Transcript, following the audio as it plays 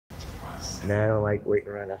And I don't like waiting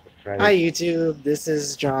around after Hi credits. YouTube, this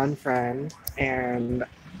is John Friend, and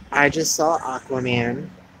I just saw Aquaman.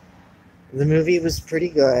 The movie was pretty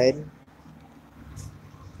good.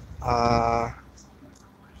 Uh,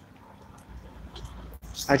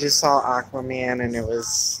 I just saw Aquaman, and it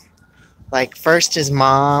was like first his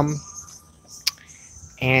mom,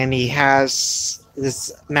 and he has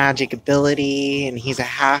this magic ability, and he's a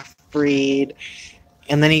half breed.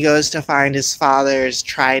 And then he goes to find his father's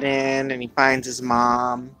trident, and he finds his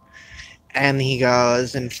mom, and he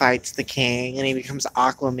goes and fights the king, and he becomes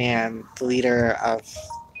Aquaman, the leader of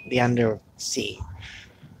the undersea.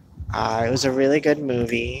 It was a really good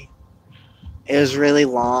movie. It was really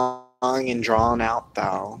long and drawn out,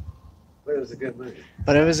 though. But it was a good movie.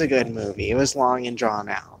 But it was a good movie. It was long and drawn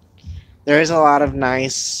out. There's a lot of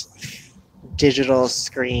nice digital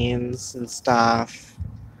screens and stuff.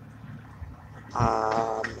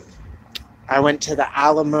 Um, I went to the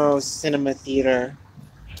Alamo Cinema Theater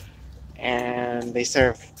and they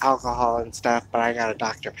serve alcohol and stuff, but I got a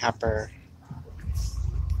Dr. Pepper.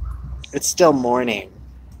 It's still morning.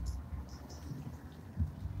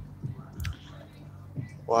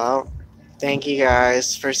 Well, thank you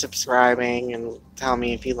guys for subscribing and tell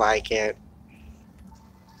me if you like it.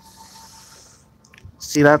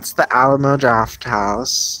 See, that's the Alamo Draft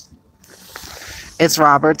House. It's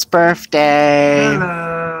Robert's birthday.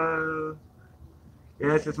 Hello.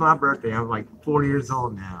 Yes, it's my birthday. I'm like 40 years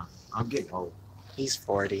old now. I'm getting old. He's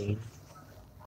 40.